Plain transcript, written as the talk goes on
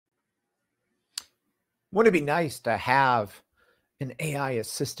Wouldn't it be nice to have an AI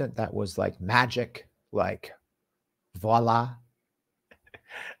assistant that was like magic, like voila?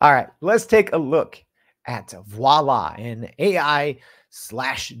 All right, let's take a look at Voila, an AI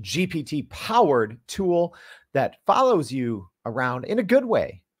slash GPT powered tool that follows you around in a good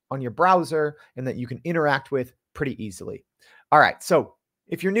way on your browser and that you can interact with pretty easily. All right, so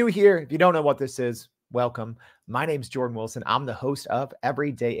if you're new here, if you don't know what this is, welcome. My name's Jordan Wilson. I'm the host of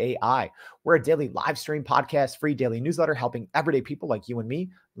Everyday AI. We're a daily live stream podcast, free daily newsletter helping everyday people like you and me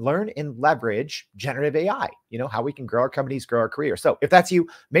learn and leverage generative AI, how we can grow our companies, grow our career. So if that's you,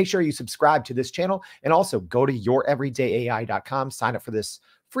 make sure you subscribe to this channel and also go to youreverydayai.com, sign up for this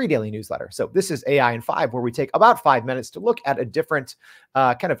free daily newsletter. So this is AI in 5, where we take about 5 minutes to look at a different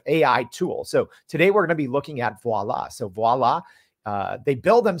kind of AI tool. So today we're going to be looking at Voila. So Voila, they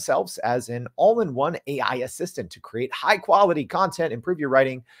build themselves as an all-in-one AI assistant to create high-quality content, improve your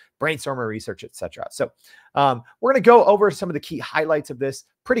writing, brainstorm or research, etc. So we're going to go over some of the key highlights of this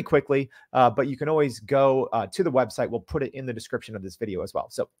pretty quickly, but you can always go to the website. We'll put it in the description of this video as well.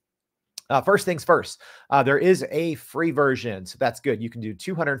 So first things first, there is a free version, so that's good. You can do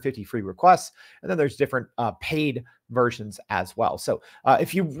 250 free requests, and then there's different paid versions as well. So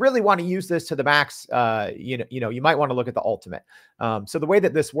if you really want to use this to the max, you might want to look at the ultimate. So the way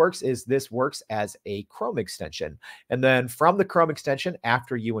that this works is this works as a Chrome extension, and then from the Chrome extension,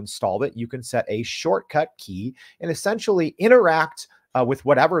 after you installed it, you can set a shortcut key and essentially interact with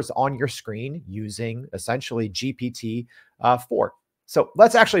whatever's on your screen using essentially GPT-4. So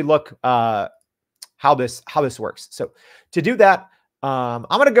let's actually look how this works. So to do that, I'm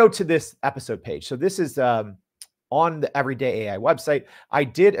going to go to this episode page. So this is on the Everyday AI website. I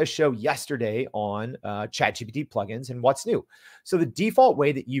did a show yesterday on ChatGPT plugins and what's new. So the default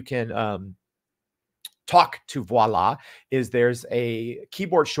way that you can talk to Voila is there's a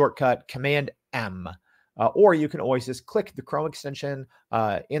keyboard shortcut, Command M. Or you can always just click the Chrome extension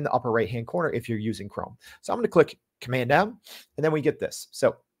in the upper right-hand corner if you're using Chrome. So I'm going to click Command M, and then we get this.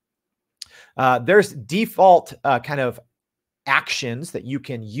 So there's default kind of actions that you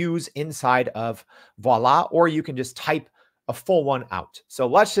can use inside of Voila, or you can just type a full one out. So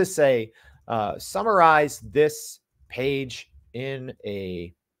let's just say, summarize this page in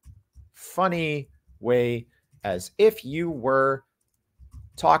a funny way as if you were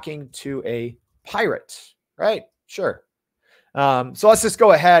talking to a pirate, right? Sure. So let's just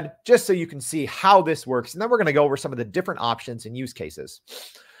go ahead just so you can see how this works. And then we're going to go over some of the different options and use cases.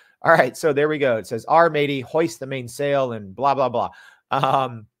 All right. So there we go. It says, "Our matey, hoist the mainsail," and blah, blah, blah.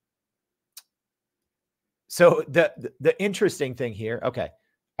 So the interesting thing here. Okay.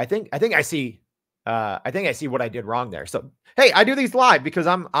 I think I see what I did wrong there. So, hey, I do these live because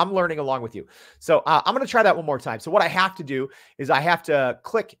I'm learning along with you. So I'm going to try that one more time. So what I have to do is I have to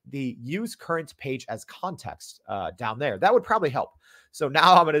click the use current page as context down there. That would probably help. So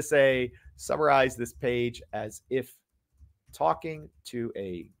now I'm going to say, summarize this page as if talking to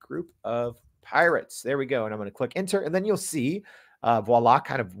a group of pirates. There we go. And I'm going to click enter, and then you'll see Voila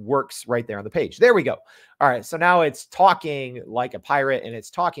kind of works right there on the page. There we go. All right. So now it's talking like a pirate, and it's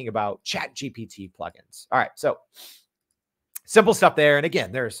talking about ChatGPT plugins. All right. So simple stuff there. And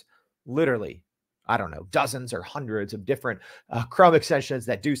again, there's literally, I don't know, dozens or hundreds of different Chrome extensions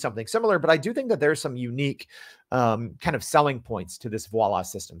that do something similar, but I do think that there's some unique kind of selling points to this Voila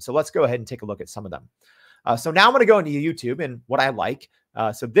system. So let's go ahead and take a look at some of them. So now I'm going to go into YouTube and what I like.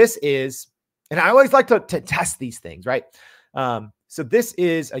 So this is, and I always like to test these things, right? So this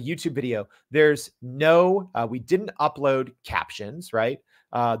is a YouTube video. There's no, we didn't upload captions, right?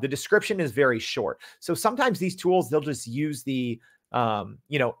 The description is very short. So sometimes these tools, they'll just use the,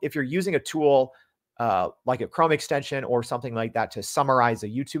 if you're using a tool like a Chrome extension or something like that to summarize a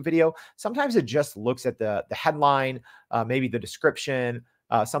YouTube video, sometimes it just looks at the headline, maybe the description,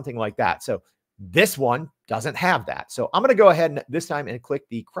 something like that. So this one doesn't have that. So I'm going to go ahead this time and click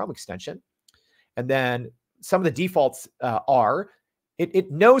the Chrome extension. And then some of the defaults are, it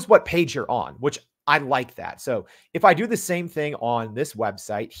knows what page you're on, which I like that. So if I do the same thing on this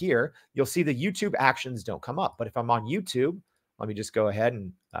website here, you'll see the YouTube actions don't come up. But if I'm on YouTube, let me just go ahead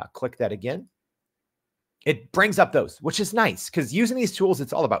and click that again. It brings up those, which is nice because using these tools,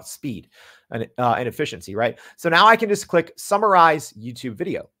 it's all about speed and efficiency, right? So now I can just click summarize YouTube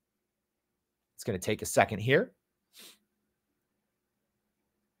video. It's going to take a second here.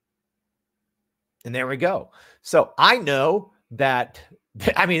 And there we go. So I know that,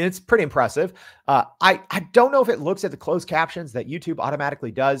 I mean, it's pretty impressive. I don't know if it looks at the closed captions that YouTube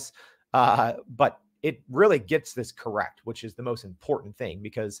automatically does, but it really gets this correct, which is the most important thing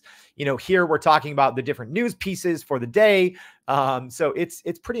because, here we're talking about the different news pieces for the day. So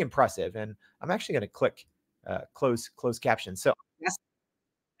it's pretty impressive. And I'm actually going to click close caption. So yes,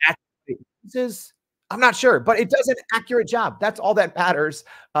 actually uses, I'm not sure, but it does an accurate job. That's all that matters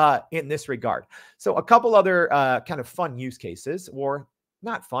in this regard. So a couple other kind of fun use cases, or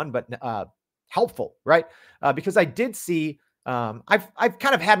not fun, but helpful, right? Because I did see, I've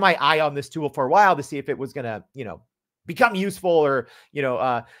kind of had my eye on this tool for a while to see if it was going to, become useful, or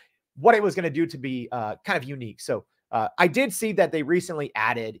what it was going to do to be kind of unique. So I did see that they recently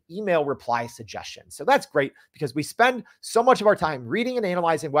added email reply suggestions. So that's great, because we spend so much of our time reading and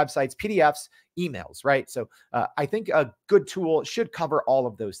analyzing websites, PDFs, emails, right? So I think a good tool should cover all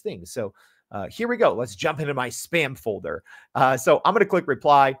of those things. So here we go. Let's jump into my spam folder. So I'm going to click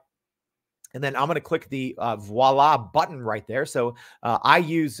reply. And then I'm going to click the voila button right there. So I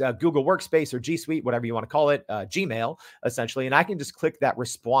use Google Workspace or G Suite, whatever you want to call it, Gmail, essentially. And I can just click that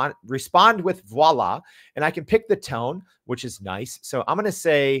respond with voila. And I can pick the tone, which is nice. So I'm going to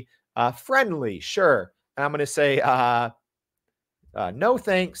say friendly, sure. And I'm going to say no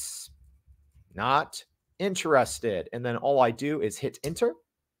thanks, not interested. And then all I do is hit enter.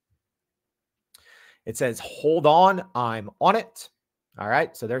 It says, hold on, I'm on it. All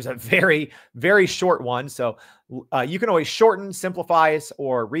right. So there's a very, very short one. So you can always shorten, simplify,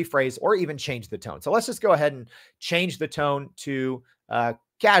 or rephrase, or even change the tone. So let's just go ahead and change the tone to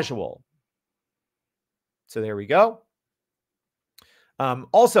casual. So there we go.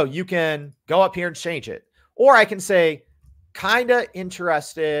 Also, you can go up here and change it. Or I can say, kinda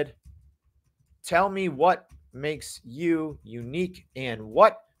interested. Tell me what makes you unique and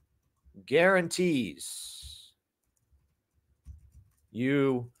what guarantees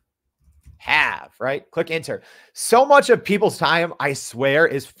you have, right? Click enter. So much of people's time, I swear,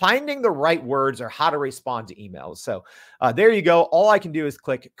 is finding the right words or how to respond to emails. So there you go. All I can do is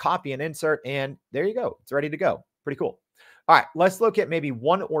click copy and insert, and there you go. It's ready to go. Pretty cool. All right, let's look at maybe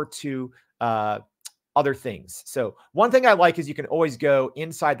one or two other things. So one thing I like is you can always go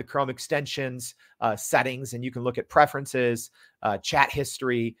inside the Chrome extensions settings, and you can look at preferences, chat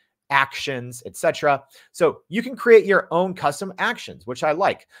history, actions, etc. So you can create your own custom actions, which I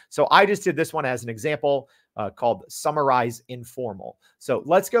like. So I just did this one as an example called Summarize Informal. So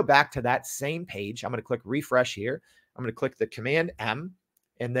let's go back to that same page. I'm going to click refresh here. I'm going to click the Command M,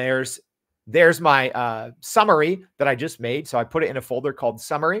 and there's my summary that I just made. So I put it in a folder called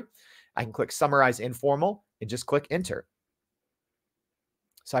Summary. I can click Summarize Informal and just click enter.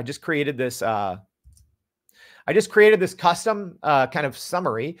 So I just created this custom kind of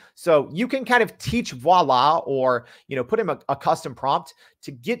summary. So you can kind of teach Voila, or, put in a custom prompt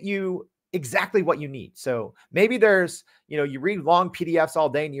to get you exactly what you need. So maybe there's, you read long PDFs all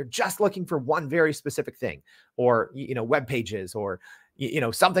day and you're just looking for one very specific thing, or, web pages, or,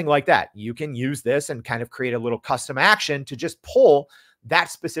 something like that. You can use this and kind of create a little custom action to just pull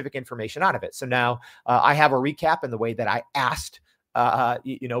that specific information out of it. So now I have a recap in the way that I asked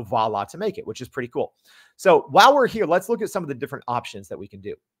Voila to make it, which is pretty cool. So while we're here, let's look at some of the different options that we can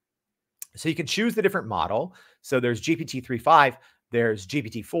do. So you can choose the different model. So there's GPT 3.5, there's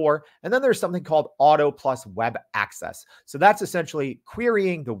GPT-4, and then there's something called Auto plus Web Access. So that's essentially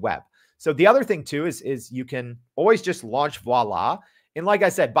querying the web. So the other thing too is you can always just launch Voila. And like I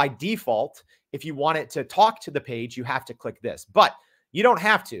said, by default, if you want it to talk to the page, you have to click this, but you don't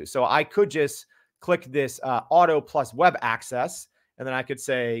have to. So I could just click this Auto plus Web Access, and then I could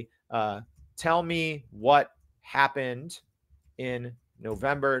say, tell me what happened in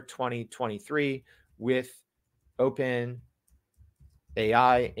November 2023 with Open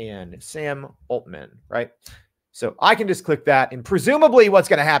AI and Sam Altman, right? So I can just click that, and presumably what's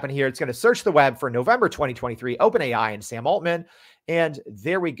going to happen here, it's going to search the web for November 2023, Open AI and Sam Altman, and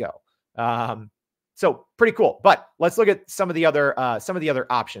there we go. So pretty cool. But let's look at some of the other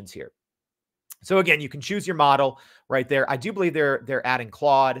options here. So again, you can choose your model right there. I do believe they're adding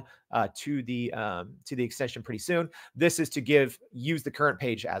Claude to the extension pretty soon. This is to use the current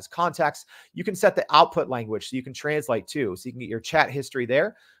page as context. You can set the output language so you can translate too. So you can get your chat history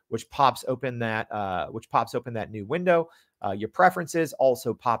there, which pops open that new window. Your preferences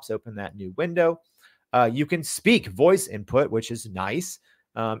also pops open that new window. You can speak voice input, which is nice,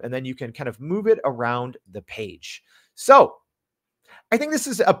 and then you can kind of move it around the page. So I think this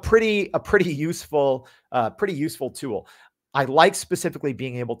is a pretty useful tool. I like specifically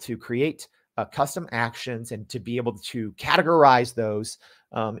being able to create custom actions and to be able to categorize those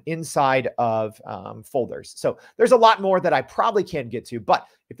inside of folders. So there's a lot more that I probably can't get to, but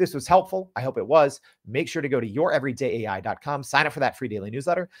if this was helpful, I hope it was. Make sure to go to youreverydayai.com, sign up for that free daily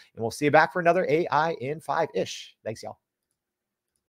newsletter, and we'll see you back for another AI in 5-ish. Thanks, y'all.